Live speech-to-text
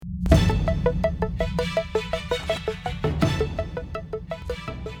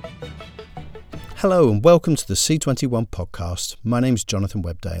Hello and welcome to the C21 podcast. My name's Jonathan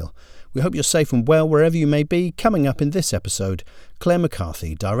Webdale. We hope you're safe and well wherever you may be. Coming up in this episode, Claire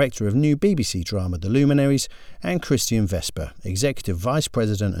McCarthy, director of new BBC drama The Luminaries, and Christian Vesper, executive vice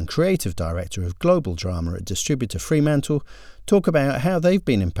president and creative director of global drama at distributor Fremantle, talk about how they've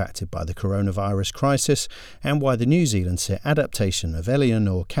been impacted by the coronavirus crisis and why the New Zealand set adaptation of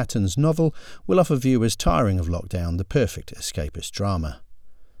Eleanor Catton's novel will offer viewers tiring of lockdown the perfect escapist drama.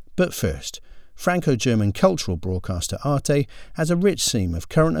 But first, Franco-German cultural broadcaster Arte has a rich seam of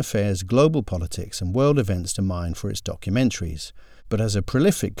current affairs, global politics and world events to mine for its documentaries. But as a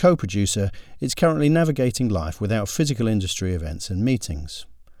prolific co-producer, it's currently navigating life without physical industry events and meetings.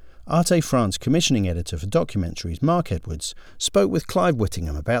 Arte France commissioning editor for documentaries Mark Edwards spoke with Clive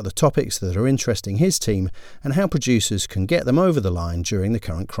Whittingham about the topics that are interesting his team and how producers can get them over the line during the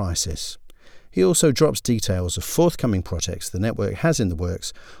current crisis. He also drops details of forthcoming projects the network has in the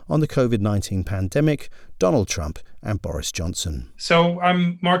works on the COVID-19 pandemic, Donald Trump and Boris Johnson. So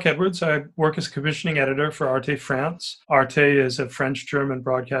I'm Mark Edwards. I work as a commissioning editor for Arte France. Arte is a French-German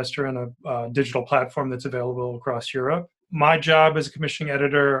broadcaster and a digital platform that's available across Europe. My job as a commissioning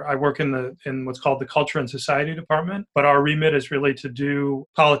editor, I work in what's called the Culture and Society department, but our remit is really to do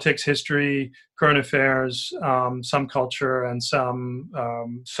politics, history, current affairs, some culture, and some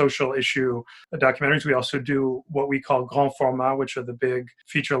social issue documentaries. We also do what we call grand format, which are the big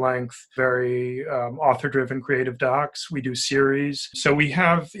feature-length, very author-driven creative docs. We do series. So we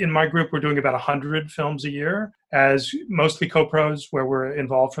have, in my group, we're doing about 100 films a year, as mostly co-pros where we're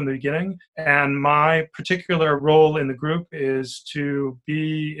involved from the beginning. And my particular role in the group is to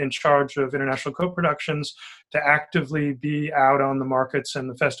be in charge of international co-productions, to actively be out on the markets and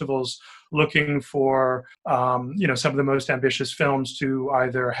the festivals looking for some of the most ambitious films to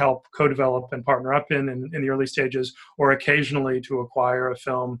either help co-develop and partner up in the early stages, or occasionally to acquire a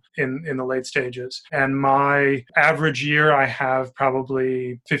film in the late stages. And my average year, I have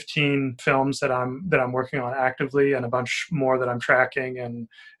probably 15 films that I'm working on actively, and a bunch more that I'm tracking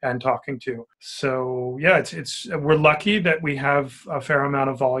and talking to. So yeah, we're lucky that we have a fair amount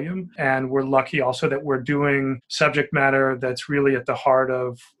of volume, and we're lucky also that we're doing subject matter that's really at the heart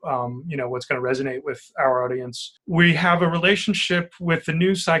of what's going to resonate with our audience. We have a relationship with the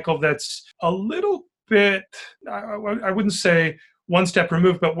news cycle that's a little bit, I wouldn't say one step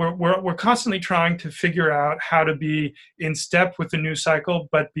removed, but we're constantly trying to figure out how to be in step with the news cycle,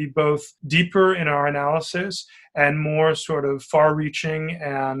 but be both deeper in our analysis and more sort of far-reaching,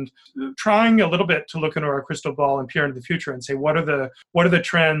 and trying a little bit to look into our crystal ball and peer into the future and say, what are the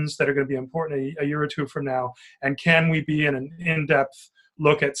trends that are going to be important a year or two from now, and can we be in an in-depth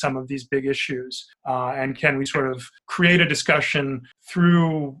look at some of these big issues, and can we sort of create a discussion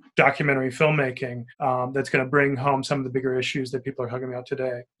through documentary filmmaking that's going to bring home some of the bigger issues that people are talking about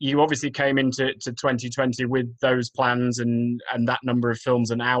today. You obviously came into 2020 with those plans and that number of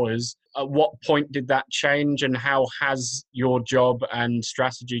films and hours. At what point did that change, and how has your job and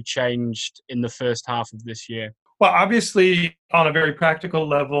strategy changed in the first half of this year? Well, obviously, on a very practical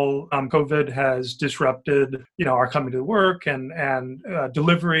level, COVID has disrupted, our coming to work and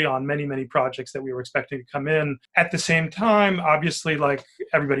delivery on many, many projects that we were expecting to come in. At the same time, obviously, like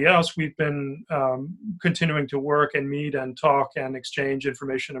everybody else, we've been continuing to work and meet and talk and exchange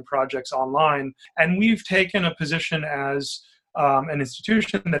information and projects online. And we've taken a position as an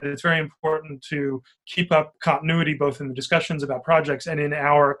institution that it's very important to keep up continuity both in the discussions about projects and in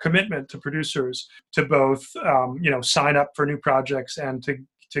our commitment to producers to both sign up for new projects and to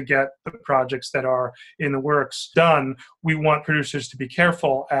get the projects that are in the works done. We want producers to be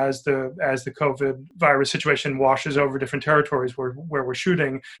careful as the COVID virus situation washes over different territories where we're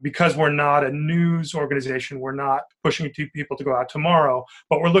shooting, because we're not a news organization. We're not pushing people to go out tomorrow,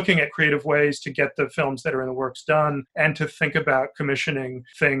 but we're looking at creative ways to get the films that are in the works done, and to think about commissioning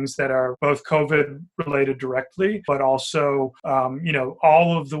things that are both COVID related directly, but also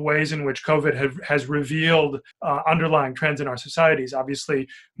all of the ways in which COVID has revealed underlying trends in our societies. Obviously,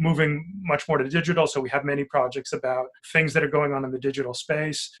 moving much more to digital. So we have many projects about things that are going on in the digital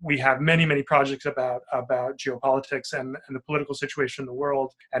space. We have many, many projects about geopolitics and the political situation in the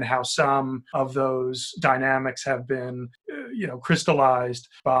world, and how some of those dynamics have been crystallized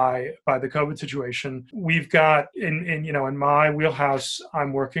by the COVID situation. We've got in my wheelhouse,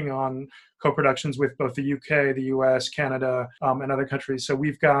 I'm working on co-productions with both the UK, the US, Canada, and other countries. So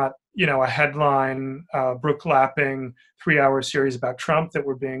we've got a headline Brooke Lapping 3-hour series about Trump that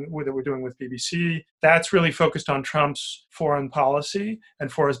we're doing with BBC. That's really focused on Trump's foreign policy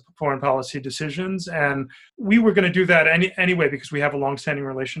and for his foreign policy decisions. And we were going to do that anyway because we have a longstanding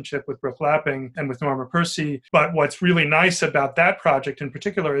relationship with Brooke Lapping and with Norma Percy. But what's really nice about that project in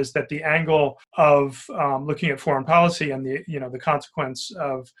particular is that the angle of looking at foreign policy and the consequence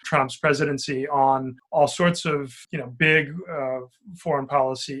of Trump's presidency on all sorts of big foreign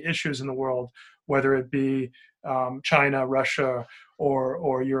policy issues in the world, whether it be China, Russia,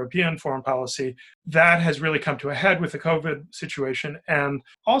 or European foreign policy, that has really come to a head with the COVID situation. And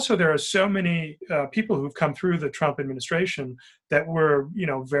also there are so many people who've come through the Trump administration that we're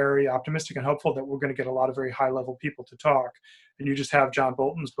very optimistic and hopeful that we're going to get a lot of very high-level people to talk. And you just have John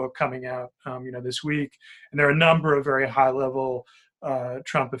Bolton's book coming out this week. And there are a number of very high-level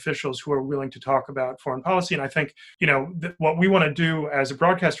Trump officials who are willing to talk about foreign policy. And I think, what we want to do as a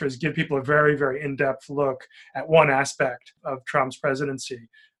broadcaster is give people a very, very in-depth look at one aspect of Trump's presidency.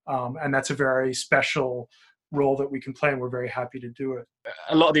 And that's a very special role that we can play, and we're very happy to do it.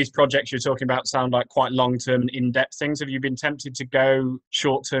 A lot of these projects you're talking about sound like quite long-term and in-depth things. Have you been tempted to go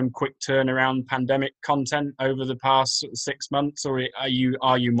short-term, quick turnaround pandemic content over the past 6 months, or are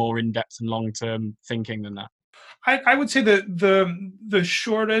you more in-depth and long-term thinking than that? I would say the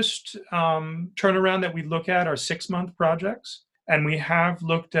shortest turnaround that we look at are 6-month projects. And we have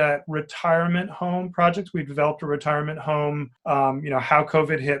looked at retirement home projects. We developed a retirement home, how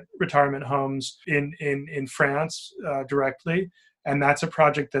COVID hit retirement homes in France directly. And that's a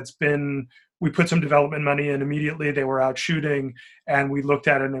project we put some development money in immediately. They were out shooting, and we looked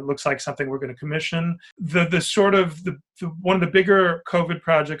at it, and it looks like something we're going to commission. One of the bigger COVID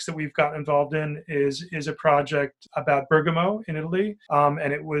projects that we've gotten involved in is a project about Bergamo in Italy,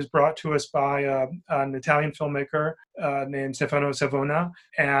 and it was brought to us by an Italian filmmaker named Stefano Savona.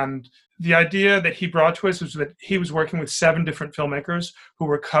 And the idea that he brought to us was that he was working with 7 different filmmakers who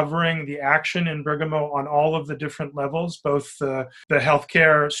were covering the action in Bergamo on all of the different levels, both the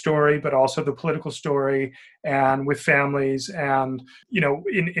healthcare story, but also the political story, and with families, and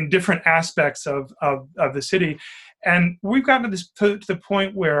in different aspects of the city. And we've gotten to the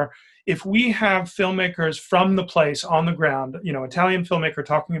point where if we have filmmakers from the place on the ground, Italian filmmaker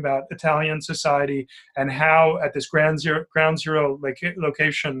talking about Italian society and how at this ground zero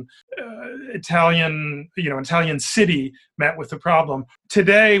location, Italian city met with the problem.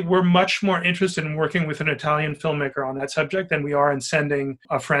 Today, we're much more interested in working with an Italian filmmaker on that subject than we are in sending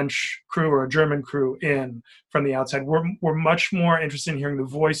a French crew or a German crew in from the outside. We're much more interested in hearing the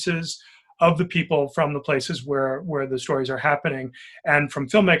voices of the people from the places where the stories are happening, and from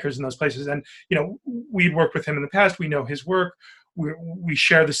filmmakers in those places. And, we'd worked with him in the past. We know his work. We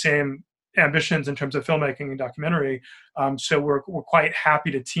share the same ambitions in terms of filmmaking and documentary. So we're quite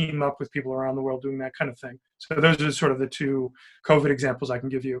happy to team up with people around the world doing that kind of thing. So those are sort of the 2 COVID examples I can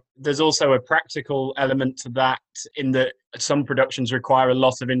give you. There's also a practical element to that in that some productions require a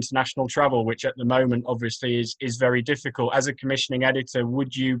lot of international travel, which at the moment obviously is very difficult. As a commissioning editor,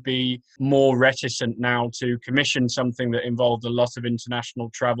 would you be more reticent now to commission something that involved a lot of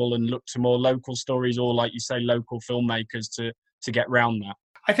international travel and look to more local stories, or, like you say, local filmmakers to get round that?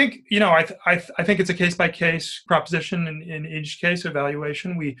 I think, I think it's a case-by-case proposition in each case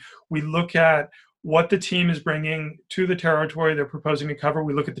evaluation. We look at what the team is bringing to the territory they're proposing to cover.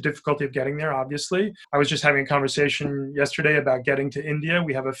 We look at the difficulty of getting there, obviously. I was just having a conversation yesterday about getting to India.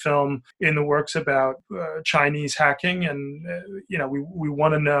 We have a film in the works about Chinese hacking, and we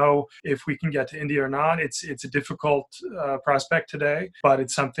want to know if we can get to India or not. It's a difficult prospect today, but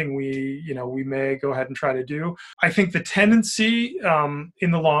it's something we may go ahead and try to do. I think the tendency in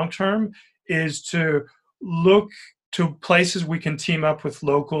the long term is to look to places we can team up with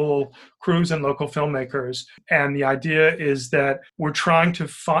local crews and local filmmakers. And the idea is that we're trying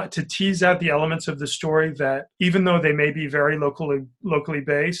to tease out the elements of the story that, even though they may be very locally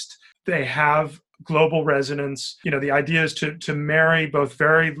based, they have global resonance. The idea is to marry both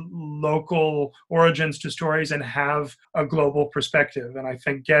very local origins to stories and have a global perspective. And I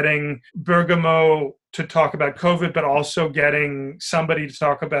think getting Bergamo to talk about COVID, but also getting somebody to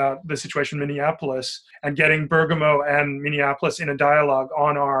talk about the situation in Minneapolis, and getting Bergamo and Minneapolis in a dialogue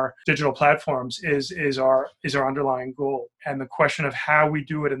on our digital platforms is our underlying goal. And the question of how we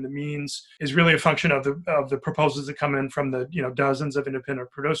do it and the means is really a function of the proposals that come in from the dozens of independent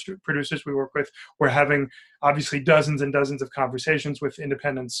producers we work with. We're having obviously dozens and dozens of conversations with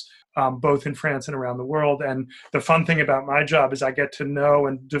independents, both in France and around the world. And the fun thing about my job is I get to know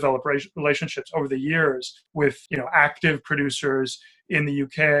and develop relationships over the years with active producers in the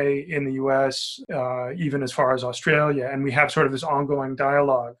UK, in the US, even as far as Australia. And we have sort of this ongoing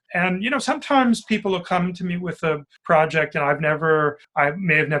dialogue. And, sometimes people will come to me with a project and I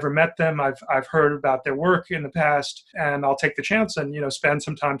may have never met them. I've heard about their work in the past, and I'll take the chance and, spend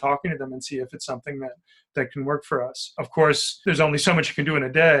some time talking to them and see if it's something that can work for us. Of course, there's only so much you can do in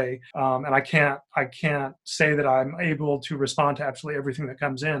a day. And I can't say that I'm able to respond to absolutely everything that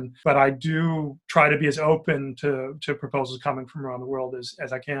comes in, but I do try to be as open to proposals coming from around the world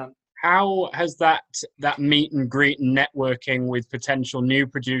as I can. How has that meet and greet and networking with potential new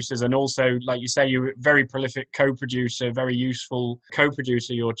producers, and also, like you say, you're a very prolific co-producer, very useful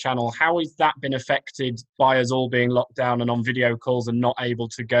co-producer, your channel, how has that been affected by us all being locked down and on video calls and not able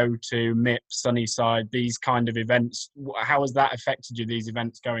to go to MIP, Sunnyside, these kind of events? How has that affected you, these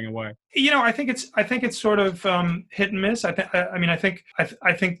events going away? I think it's sort of hit and miss.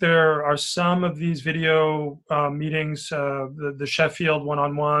 I think there are some of these video meetings, the Sheffield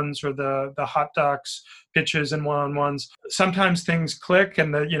one-on-ones or the Hot Docs pitches and one-on-ones. Sometimes things click,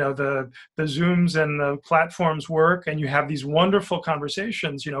 and the Zooms and the platforms work, and you have these wonderful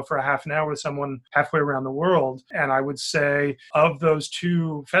conversations, for a half an hour with someone halfway around the world. And I would say of those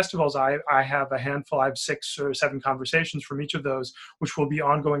two festivals, I have a handful. I have 6 or 7 conversations from each of those, which will be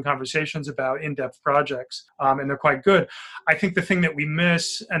ongoing conversations about in-depth projects, and they're quite good. I think the thing that we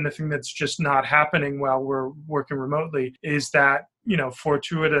miss, and the thing that's just not happening while we're working remotely, is that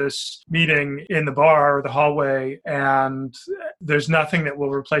fortuitous meeting in the bar or the hallway, and there's nothing that will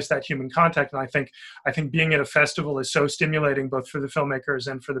replace that human contact. And I think being at a festival is so stimulating, both for the filmmakers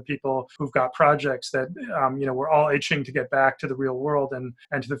and for the people who've got projects, that we're all itching to get back to the real world and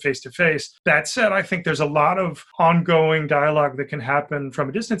to the face-to-face. That said, I think there's a lot of ongoing dialogue that can happen from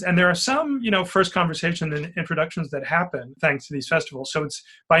a distance, and there are some first conversations and introductions that happen thanks to these festivals. So it's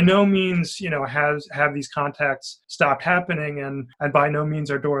by no means have these contacts stopped happening, and by no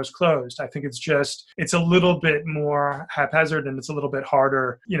means our door is closed. I think it's a little bit more haphazard, and it's a little bit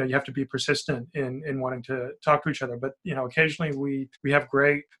harder. You have to be persistent in wanting to talk to each other. But, occasionally we have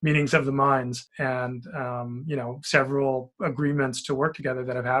great meetings of the minds, and, several agreements to work together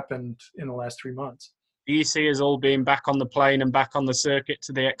that have happened in the last 3 months. Do you see us all being back on the plane and back on the circuit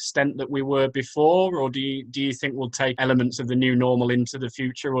to the extent that we were before? Or do you think we'll take elements of the new normal into the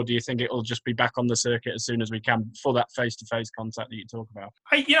future? Or do you think it'll just be back on the circuit as soon as we can for that face-to-face contact that you talk about?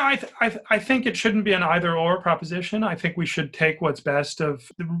 I think it shouldn't be an either-or proposition. I think we should take what's best of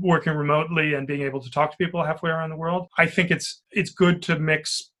working remotely and being able to talk to people halfway around the world. I think it's good to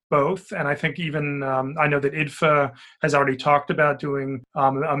mix both. And I think even, I know that IDFA has already talked about doing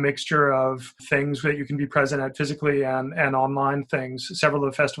a mixture of things that you can be present at physically and online things. Several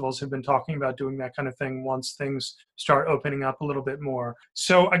of the festivals have been talking about doing that kind of thing once things start opening up a little bit more.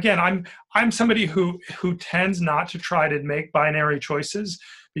 So again, I'm somebody who tends not to try to make binary choices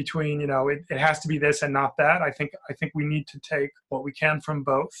between, it has to be this and not that. I think we need to take what we can from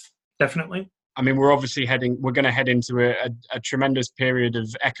both, definitely. I mean, we're going to head into a tremendous period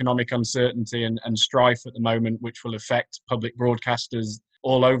of economic uncertainty and strife at the moment, which will affect public broadcasters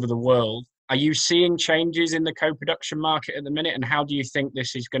all over the world. Are you seeing changes in the co-production market at the minute? And how do you think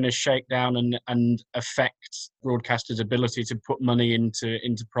this is going to shake down and affect broadcasters' ability to put money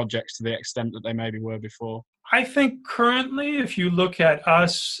into projects to the extent that they maybe were before? I think currently, if you look at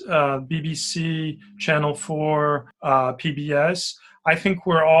us, BBC, Channel 4, PBS, I think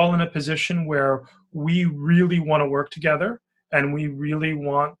we're all in a position where we really want to work together, and we really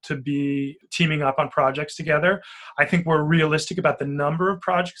want to be teaming up on projects together. I think we're realistic about the number of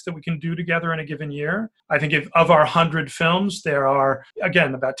projects that we can do together in a given year. I think if of our 100 films, there are,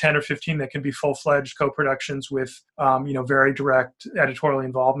 again, about 10 or 15 that can be full-fledged co-productions with, very direct editorial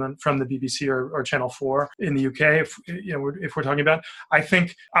involvement from the BBC or Channel 4 in the UK, if we're talking about. I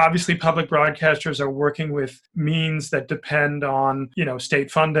think, obviously, public broadcasters are working with means that depend on,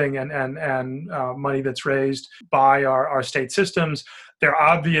 state funding and money that's raised by our state systems. There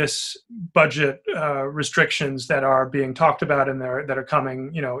are obvious budget restrictions that are being talked about and that are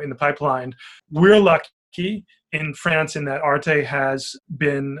coming, in the pipeline. We're lucky in France in that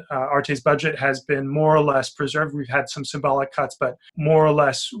Arte's budget has been more or less preserved. We've had some symbolic cuts, but more or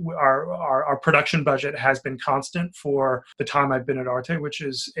less our production budget has been constant for the time I've been at Arte, which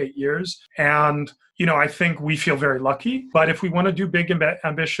is 8 years. And I think we feel very lucky. But if we want to do big,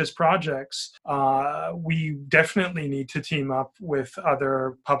 ambitious projects, we definitely need to team up with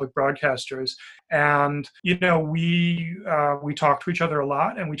other public broadcasters. And, we talk to each other a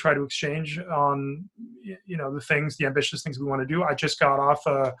lot, and we try to exchange on, the ambitious things we want to do. I just got off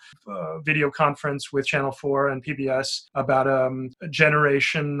a video conference with Channel 4 and PBS about a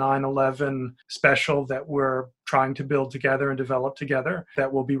Generation 9/11 special that we're trying to build together and develop together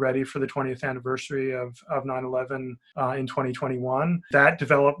that will be ready for the 20th anniversary of 9/11 in 2021. That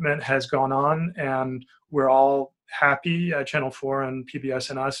development has gone on, and we're all happy, Channel 4 and PBS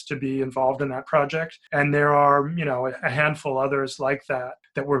and us, to be involved in that project. And there are, a handful others like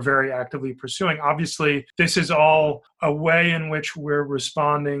that we're very actively pursuing. Obviously, this is all a way in which we're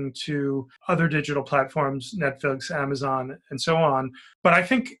responding to other digital platforms, Netflix, Amazon, and so on. But I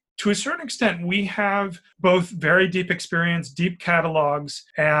think to a certain extent, we have both very deep experience, deep catalogs,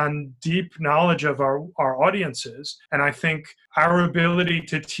 and deep knowledge of our audiences. And I think our ability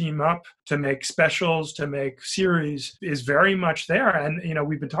to team up, to make specials, to make series is very much there. And,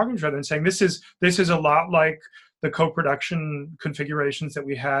 we've been talking to each other and saying this is a lot like the co-production configurations that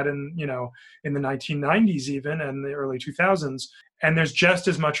we had in the 1990s even, and the early 2000s. And there's just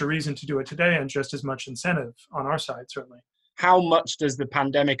as much a reason to do it today, and just as much incentive on our side, certainly. How much does the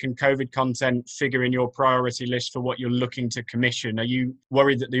pandemic and COVID content figure in your priority list for what you're looking to commission? Are you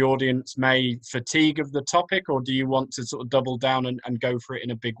worried that the audience may fatigue of the topic, or do you want to sort of double down and go for it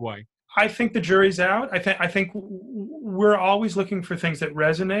in a big way? I think the jury's out. I think we're always looking for things that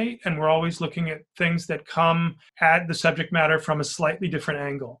resonate, and we're always looking at things that come at the subject matter from a slightly different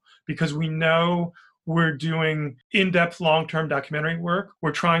angle, because we know we're doing in-depth long-term documentary work.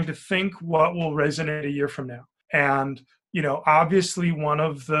 We're trying to think what will resonate a year from now. And obviously one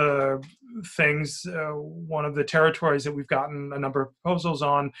of the things, one of the territories that we've gotten a number of proposals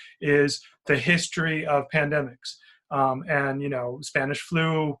on is the history of pandemics. And Spanish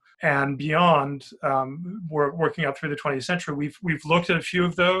flu and beyond, we're working up through the 20th century. We've looked at a few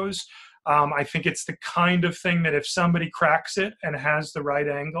of those. I think it's the kind of thing that if somebody cracks it and has the right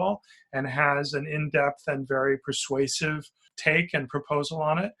angle and has an in-depth and very persuasive take and proposal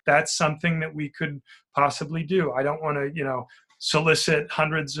on it, that's something that we could possibly do. I don't want to, solicit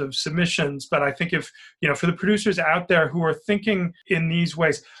hundreds of submissions, but I think if, for the producers out there who are thinking in these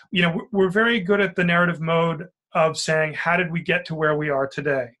ways, we're very good at the narrative mode of saying, how did we get to where we are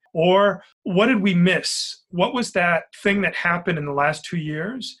today? Or what did we miss? What was that thing that happened in the last 2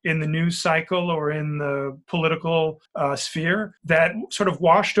 years in the news cycle or in the political sphere that sort of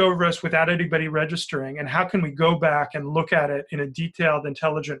washed over us without anybody registering? And how can we go back and look at it in a detailed,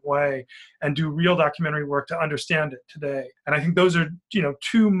 intelligent way and do real documentary work to understand it today? And I think those are,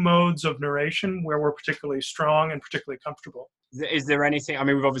 two modes of narration where we're particularly strong and particularly comfortable. Is there anything,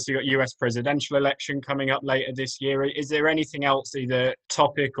 we've obviously got US presidential election coming up later this year. Is there anything else, either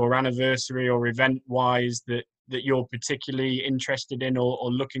topic or anniversary or event-wise, that you're particularly interested in or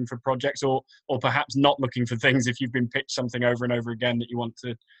looking for projects, or perhaps not looking for things if you've been pitched something over and over again that you want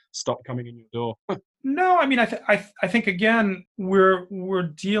to stop coming in your door? No, I think again, we're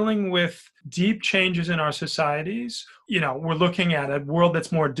dealing with deep changes in our societies. We're looking at a world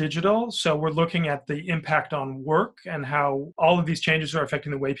that's more digital. So we're looking at the impact on work and how all of these changes are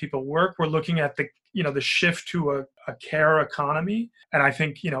affecting the way people work. We're looking at the shift to a care economy. And I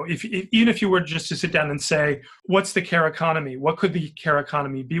think, even if you were just to sit down and say, what's the care economy? What could the care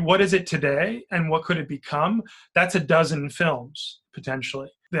economy be? What is it today? And what could it become? That's a dozen films, potentially.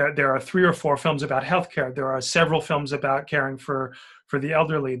 There are 3 or 4 films about healthcare. There are several films about caring for the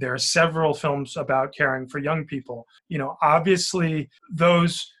elderly. There are several films about caring for young people. Obviously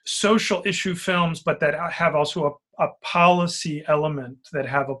those social issue films, but that have also a policy element, that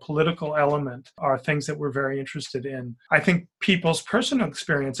have a political element, are things that we're very interested in. I think people's personal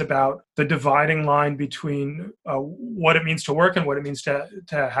experience about the dividing line between what it means to work and what it means to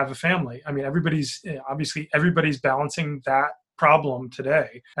have a family. Everybody's balancing that problem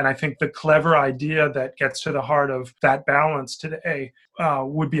today. And I think the clever idea that gets to the heart of that balance today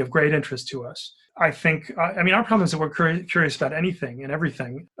would be of great interest to us. I think, our problem is that we're curious about anything and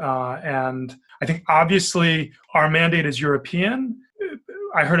everything. And I think obviously our mandate is European.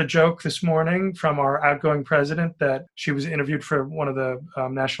 I heard a joke this morning from our outgoing president that she was interviewed for one of the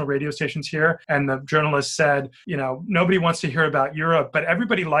national radio stations here. And the journalist said, nobody wants to hear about Europe, but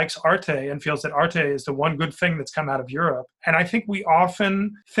everybody likes Arte and feels that Arte is the one good thing that's come out of Europe. And I think we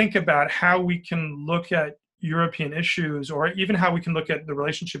often think about how we can look at European issues, or even how we can look at the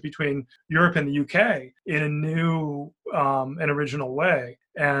relationship between Europe and the UK in a new and original way.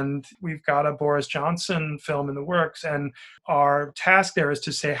 And we've got a Boris Johnson film in the works, and our task there is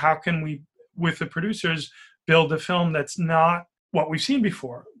to say, how can we, with the producers, build a film that's not what we've seen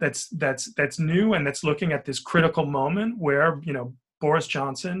before, that's new, and that's looking at this critical moment where, Boris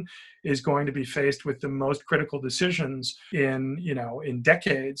Johnson is going to be faced with the most critical decisions in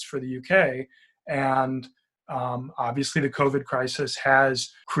decades for the UK. And Obviously, the COVID crisis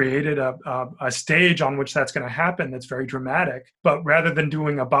has created a stage on which that's going to happen that's very dramatic. But rather than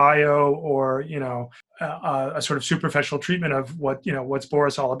doing a bio or, a sort of superficial treatment of what's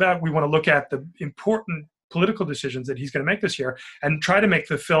Boris all about, we want to look at the important political decisions that he's going to make this year and try to make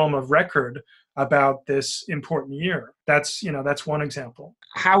the film of record about this important year. That's one example.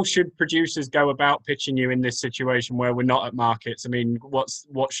 How should producers go about pitching you in this situation where we're not at markets? I mean,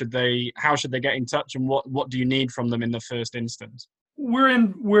 how should they get in touch, and what do you need from them in the first instance?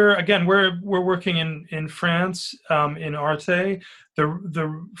 We're working in France, in Arte.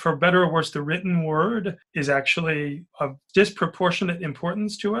 The for better or worse, the written word is actually of disproportionate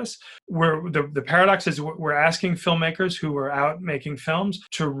importance to us. The paradox is we're asking filmmakers who are out making films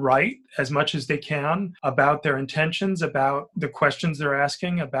to write as much as they can about their intentions, about the questions they're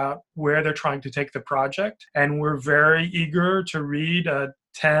asking, about where they're trying to take the project. And we're very eager to read a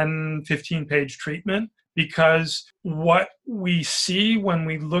 10, 15-page treatment, because what we see when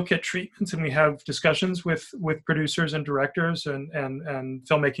we look at treatments and we have discussions with producers and directors and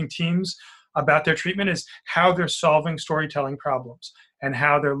filmmaking teams about their treatment is how they're solving storytelling problems and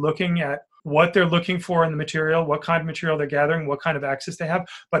how they're looking at what they're looking for in the material, what kind of material they're gathering, what kind of access they have.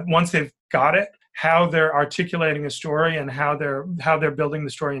 But once they've got it, how they're articulating a story and how they're building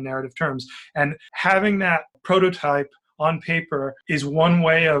the story in narrative terms. And having that prototype on paper is one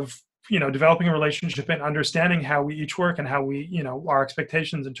way of developing a relationship and understanding how we each work and how we, our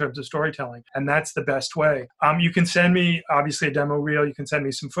expectations in terms of storytelling. And that's the best way. You can send me, obviously, a demo reel. You can send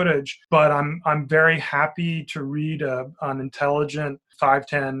me some footage, but I'm very happy to read an intelligent 5,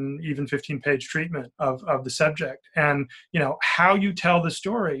 10, even 15-page treatment of the subject. And, how you tell the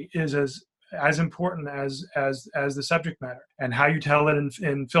story is as important as the subject matter, and how you tell it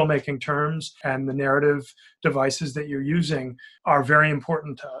in filmmaking terms and the narrative devices that you're using are very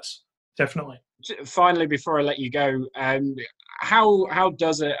important to us. Definitely. Finally, before I let you go, how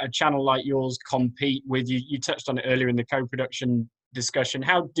does a channel like yours compete with you? You touched on it earlier in the co-production discussion.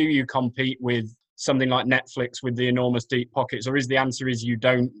 How do you compete with something like Netflix with the enormous deep pockets? Or is the answer is you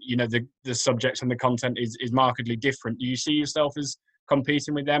don't, the subjects and the content is markedly different? Do you see yourself as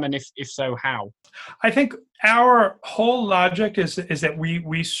competing with them? And if so, how? I think our whole logic is that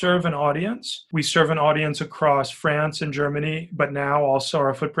we serve an audience. We serve an audience across France and Germany, but now also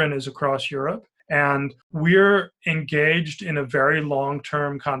our footprint is across Europe. And we're engaged in a very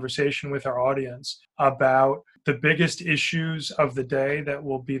long-term conversation with our audience about the biggest issues of the day that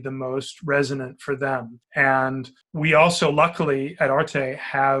will be the most resonant for them. And we also, luckily, at Arte,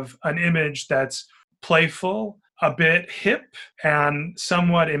 have an image that's playful, a bit hip, and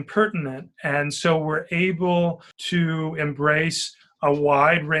somewhat impertinent. And so we're able to embrace a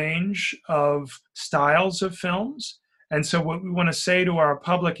wide range of styles of films. And so what we want to say to our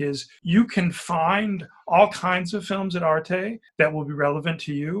public is you can find all kinds of films at Arte that will be relevant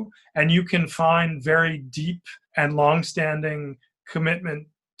to you, and you can find very deep and long-standing commitment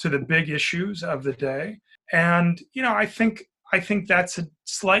to the big issues of the day. And, I think that's a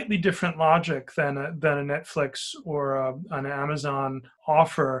slightly different logic than a Netflix or an Amazon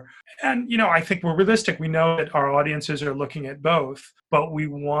offer. And, I think we're realistic. We know that our audiences are looking at both, but we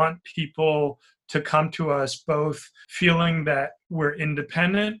want people to come to us both feeling that we're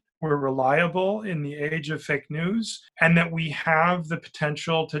independent, we're reliable in the age of fake news, and that we have the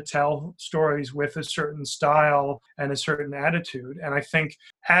potential to tell stories with a certain style and a certain attitude. And I think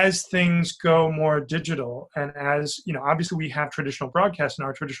as things go more digital, and as, obviously we have traditional broadcast, and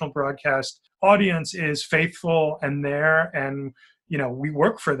our traditional broadcast audience is faithful and there, and, we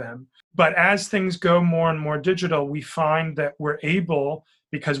work for them. But as things go more and more digital, we find that we're able,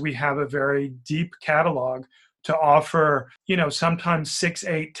 because we have a very deep catalog, to offer, sometimes 6,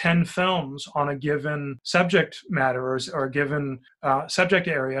 8, 10 films on a given subject matter or a given subject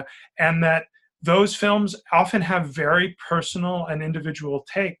area. And that those films often have very personal and individual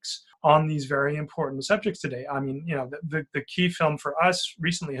takes on these very important subjects today. I mean, the key film for us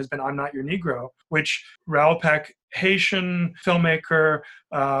recently has been I'm Not Your Negro, which Raoul Peck, Haitian filmmaker,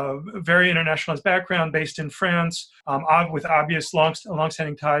 very internationalist background, based in France, with obvious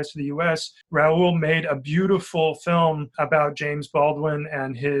long-standing ties to the U.S. Raoul made a beautiful film about James Baldwin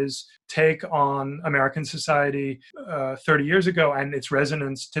and his take on American society 30 years ago and its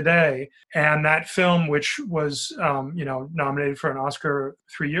resonance today. And that film, which was nominated for an Oscar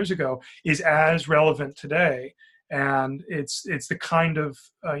 3 years ago, is as relevant today. And it's the kind of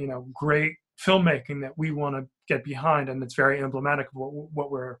great filmmaking that we want to get behind, and it's very emblematic of what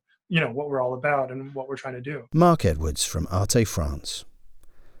we're all about and what we're trying to do. Mark Edwards from Arte France.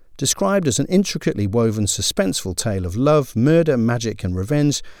 Described as an intricately woven, suspenseful tale of love, murder, magic and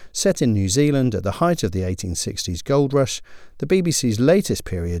revenge set in New Zealand at the height of the 1860s gold rush, the BBC's latest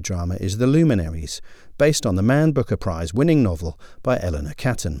period drama is The Luminaries, based on the Man Booker Prize winning novel by Eleanor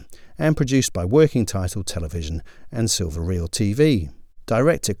Catton, and produced by Working Title Television and Silver Reel TV.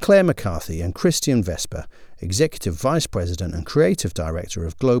 Director Claire McCarthy and Christian Vesper, Executive Vice President and Creative Director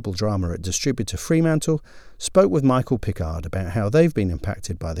of Global Drama at distributor Fremantle, spoke with Michael Pickard about how they've been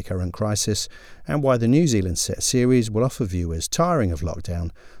impacted by the current crisis and why the New Zealand set series will offer viewers tiring of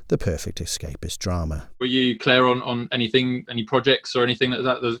lockdown the perfect escapist drama. Were you, Claire, on anything, any projects or anything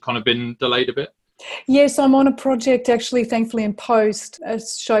that's kind of been delayed a bit? Yes, I'm on a project actually, thankfully, in post, a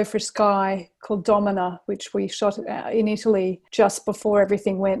show for Sky called Domina, which we shot in Italy just before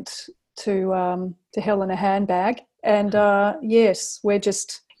everything went to hell in a handbag. And yes, we're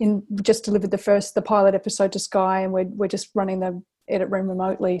just delivered the pilot episode to Sky, and we're just running the edit room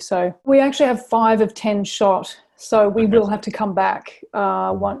remotely. So we actually have 5 of 10 shot. So we will have to come back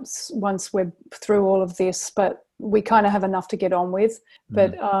once we're through all of this, but we kind of have enough to get on with.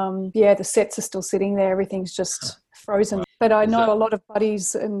 But the sets are still sitting there. Everything's just frozen. But I know a lot of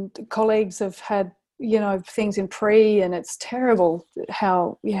buddies and colleagues have had, things in pre, and it's terrible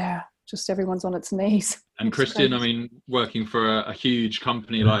how, just everyone's on its knees. And Christian, I mean, working for a huge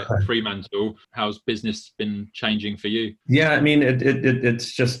company like Fremantle, how's business been changing for you? Yeah, I mean,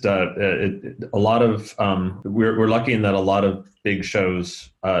 it's just a lot of, we're lucky in that a lot of big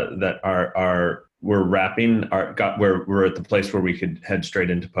shows that we're wrapping we're at the place where we could head straight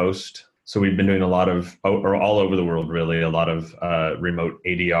into post. So we've been doing a lot of, or all over the world really, a lot of remote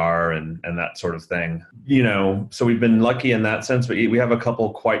ADR and that sort of thing. So we've been lucky in that sense, but we have a couple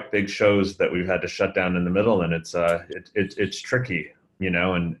quite big shows that we've had to shut down in the middle, and it's tricky.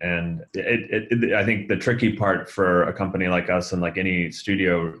 And I think the tricky part for a company like us and like any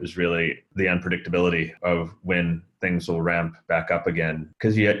studio is really the unpredictability of when things will ramp back up again.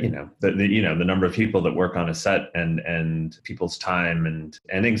 Because the number of people that work on a set and people's time and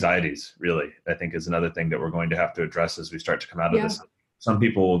anxieties really, I think, is another thing that we're going to have to address as we start to come out of this. Some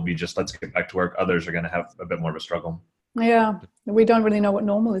people will be just, let's get back to work. Others are going to have a bit more of a struggle. Yeah, we don't really know what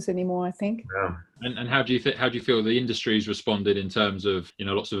normal is anymore, I think. Yeah. And how do you feel the industry's responded in terms of,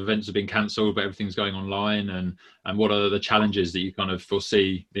 lots of events have been cancelled, but everything's going online, and what are the challenges that you kind of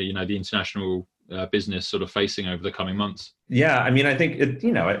foresee the international business sort of facing over the coming months? Yeah, I mean, I think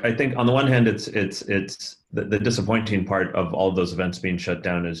I think on the one hand, it's the disappointing part of all of those events being shut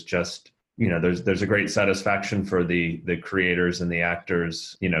down is just, there's a great satisfaction for the creators and the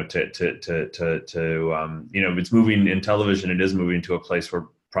actors, it's moving in television. It is moving to a place where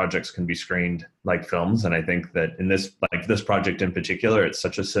projects can be screened like films. And I think that in this project in particular, it's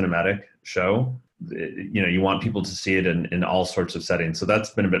such a cinematic show. You want people to see it in all sorts of settings. So that's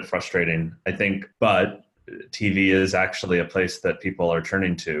been a bit frustrating, I think. But TV is actually a place that people are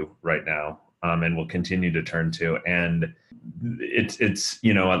turning to right now, and will continue to turn to. And it's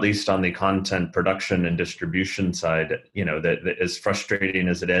at least on the content production and distribution side, that as frustrating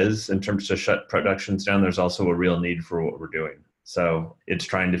as it is in terms of shut productions down, there's also a real need for what we're doing. So it's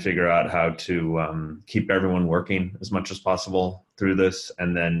trying to figure out how to keep everyone working as much as possible through this,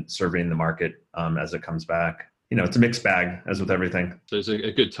 and then serving the market as it comes back. It's a mixed bag, as with everything. So it's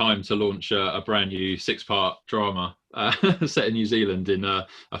a good time to launch a brand new 6-part drama set in New Zealand in a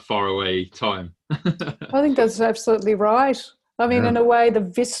faraway time. I think that's absolutely right. I mean, in a way, the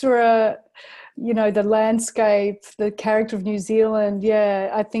viscera, the landscape, the character of New Zealand.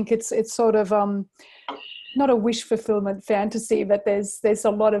 Yeah, I think it's sort of not a wish fulfillment fantasy, but there's a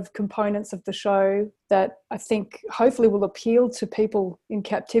lot of components of the show that I think hopefully will appeal to people in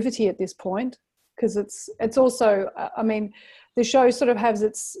captivity at this point. Because it's also, I mean, the show sort of has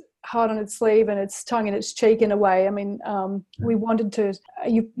its heart on its sleeve and its tongue in its cheek in a way. I mean, we wanted to,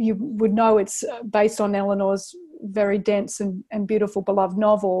 you would know it's based on Eleanor's very dense and beautiful beloved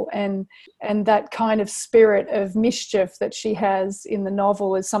novel, and that kind of spirit of mischief that she has in the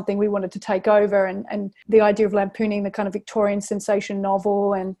novel is something we wanted to take over, and the idea of lampooning the kind of Victorian sensation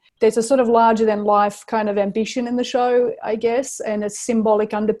novel, and there's a sort of larger than life kind of ambition in the show, I guess, and a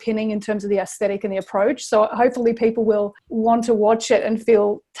symbolic underpinning in terms of the aesthetic and the approach. So hopefully people will want to watch it and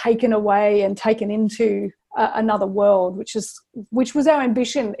feel taken away and taken into another world, which was our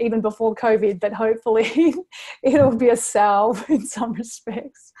ambition even before COVID, but hopefully it'll be a salve in some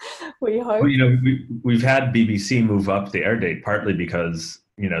respects. We hope. Well, we've had BBC move up the air date partly because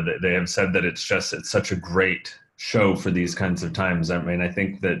they have said that it's such a great show for these kinds of times. I mean, I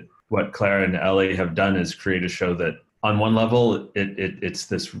think that what Claire and Ellie have done is create a show that on one level, it's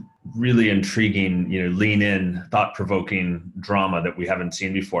this really intriguing, lean in, thought-provoking drama that we haven't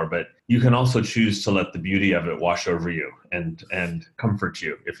seen before. But you can also choose to let the beauty of it wash over you and comfort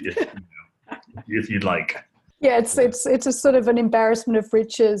you if you'd like. Yeah, it's a sort of an embarrassment of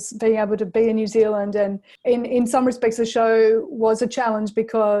riches being able to be in New Zealand, and in some respects the show was a challenge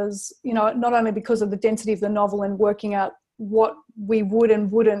because, not only because of the density of the novel and working out what we would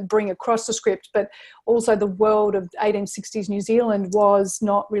and wouldn't bring across the script, but also the world of 1860s New Zealand was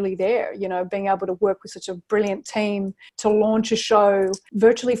not really there. Being able to work with such a brilliant team to launch a show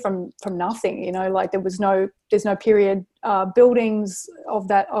virtually from nothing, like there's no period buildings of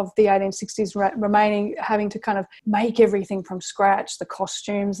the 1860s remaining, having to kind of make everything from scratch, the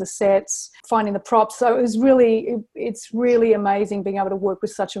costumes, the sets, finding the props. So it's really amazing being able to work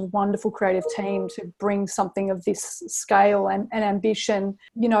with such a wonderful creative team to bring something of this scale and ambition,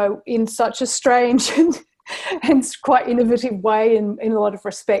 in such a strange and quite innovative way in a lot of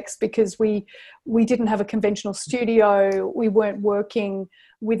respects, because we didn't have a conventional studio. We weren't working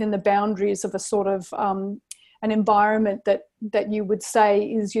within the boundaries of a sort of an environment that you would say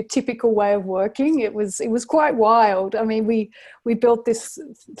is your typical way of working. It was quite wild. I mean, we built this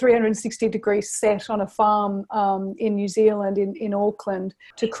 360-degree set on a farm in New Zealand, in Auckland,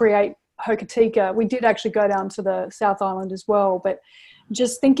 to create Hokitika. We did actually go down to the South Island as well, but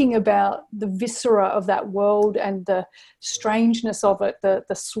just thinking about the viscera of that world and the strangeness of it, the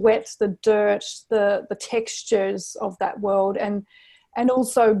sweat, the dirt, the textures of that world, and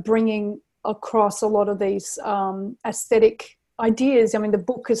also bringing across a lot of these aesthetic ideas. I mean, the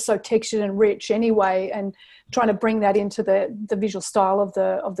book is so textured and rich anyway, and trying to bring that into the visual style of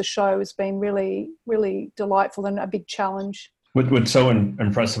the show has been really, really delightful and a big challenge. What's so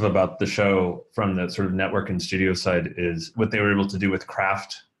impressive about the show from the sort of network and studio side is what they were able to do with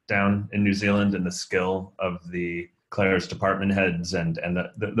craft down in New Zealand, and the skill of the Claire's department heads and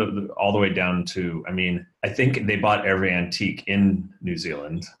the all the way down to, I mean, I think they bought every antique in New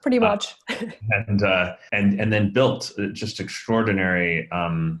Zealand. Pretty much. And then built just extraordinary,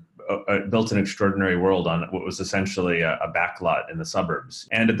 built an extraordinary world on what was essentially a backlot in the suburbs.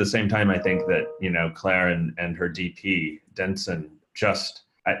 And at the same time, I think that, Claire and her DP, Denson, just,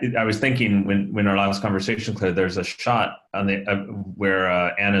 I was thinking when our last conversation, Claire, there's a shot on the where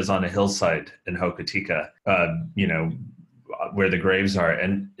Anna's on a hillside in Hokitika, where the graves are,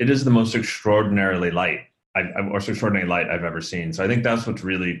 and it is the most extraordinary light I've ever seen. So I think that's what's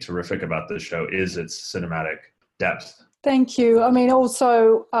really terrific about this show is its cinematic depth. Thank you. I mean,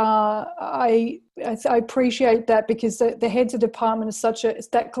 also, I appreciate that, because the heads of department is it's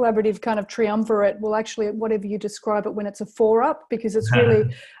that collaborative kind of triumvirate. Well, actually, whatever you describe it when it's a four-up, because it's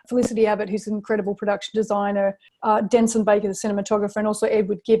really Felicity Abbott, who's an incredible production designer, Denson Baker, the cinematographer, and also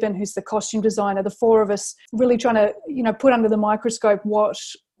Edward Gibbon, who's the costume designer. The four of us really trying to, put under the microscope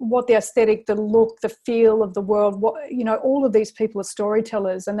what the aesthetic, the look, the feel of the world, all of these people are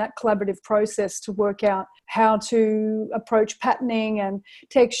storytellers, and that collaborative process to work out how to approach patterning and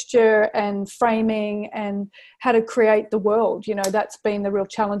texture and framing and how to create the world. That's been the real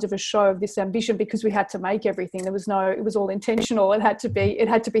challenge of a show of this ambition, because we had to make everything. It was all intentional. It had to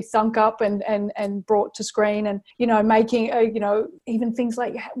be thunk up and brought to screen, and, making, even things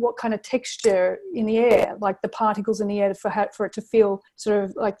like what kind of texture in the air, like the particles in the air for it to feel sort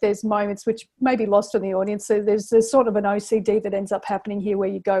of like there's moments which may be lost on the audience. So there's sort of an OCD that ends up happening here where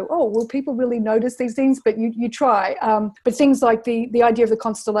you go, oh, will people really notice these things? But you try. But things like the idea of the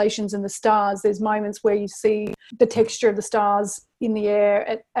constellations and the stars, there's moments where you see the texture of the stars in the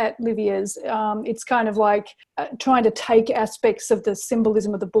air at Livia's. It's kind of like trying to take aspects of the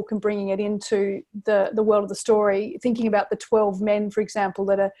symbolism of the book and bringing it into the world of the story. Thinking about the 12 men, for example,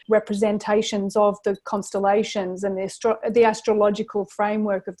 that are representations of the constellations and the astrological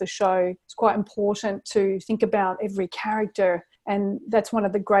framework of the show. It's quite important to think about every character. And that's one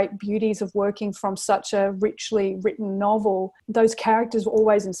of the great beauties of working from such a richly written novel. Those characters were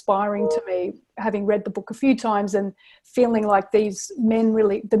always inspiring to me, having read the book a few times and feeling like these men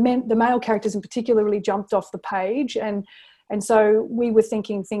really, the male characters in particular, really jumped off the page. And so we were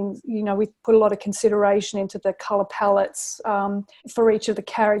thinking things, we put a lot of consideration into the colour palettes for each of the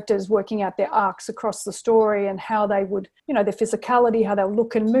characters, working out their arcs across the story and how they would, their physicality, how they'll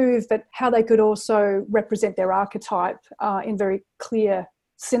look and move, but how they could also represent their archetype in very clear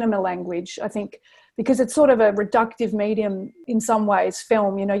cinema language, I think. Because it's sort of a reductive medium in some ways,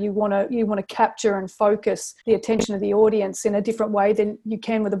 film. You want to capture and focus the attention of the audience in a different way than you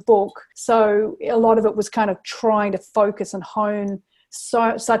can with a book. So a lot of it was kind of trying to focus and hone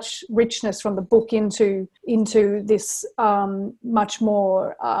such richness from the book into this much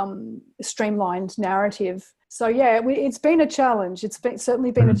more streamlined narrative. So yeah, it's been a challenge. It's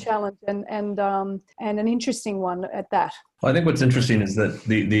certainly been a challenge, and an interesting one at that. Well, I think what's interesting is that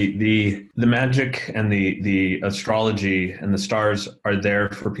the magic and the astrology and the stars are there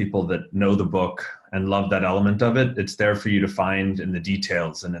for people that know the book and love that element of it. It's there for you to find in the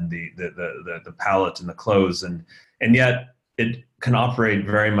details and in the palette and the clothes, and yet it can operate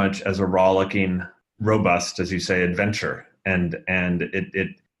very much as a rollicking, robust, as you say, adventure, and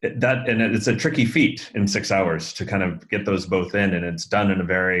it's a tricky feat in 6 hours to kind of get those both in, and it's done in a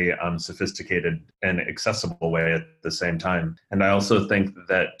very sophisticated and accessible way at the same time. And I also think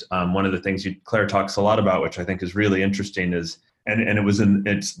that one of the things Claire talks a lot about, which I think is really interesting, is and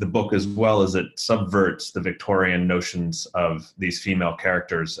it's the book as well, as it subverts the Victorian notions of these female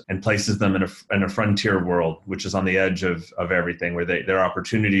characters and places them in a frontier world, which is on the edge of everything, where their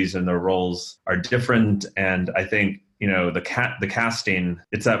opportunities and their roles are different. And I think, the casting,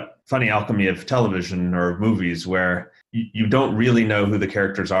 it's that funny alchemy of television or movies where you don't really know who the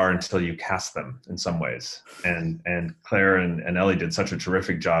characters are until you cast them in some ways. And Claire and Ellie did such a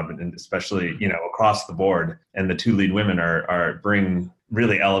terrific job, and especially, across the board. And the two lead women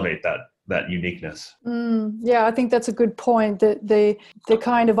really elevate that uniqueness. Yeah, I think that's a good point. That the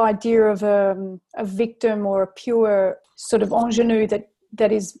kind of idea of a victim or a pure sort of ingenue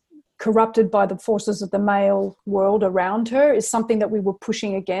that is corrupted by the forces of the male world around her is something that we were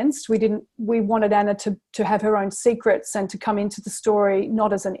pushing against. We wanted Anna to have her own secrets and to come into the story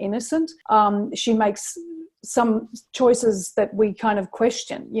not as an innocent. She makes some choices that we kind of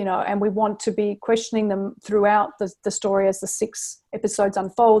question, and we want to be questioning them throughout the story as the 6 episodes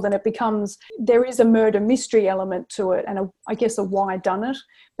unfold, and there is a murder mystery element to it, and I guess a why done it,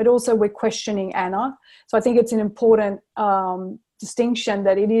 but also we're questioning Anna. So I think it's an important distinction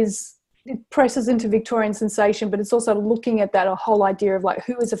that it presses into Victorian sensation, but it's also looking at that whole idea of like,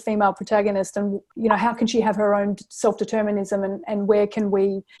 who is a female protagonist, and how can she have her own self-determinism, and where can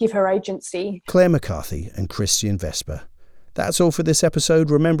we give her agency? Claire McCarthy and Christian Vesper. That's all for this episode.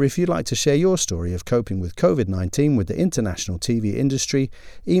 Remember, if you'd like to share your story of coping with COVID-19 with the international TV industry,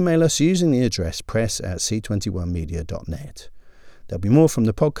 email us using the address press@c21media.net. There'll be more from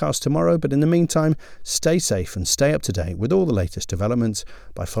the podcast tomorrow, but in the meantime, stay safe and stay up to date with all the latest developments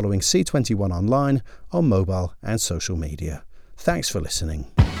by following C21 online, on mobile and social media. Thanks for listening.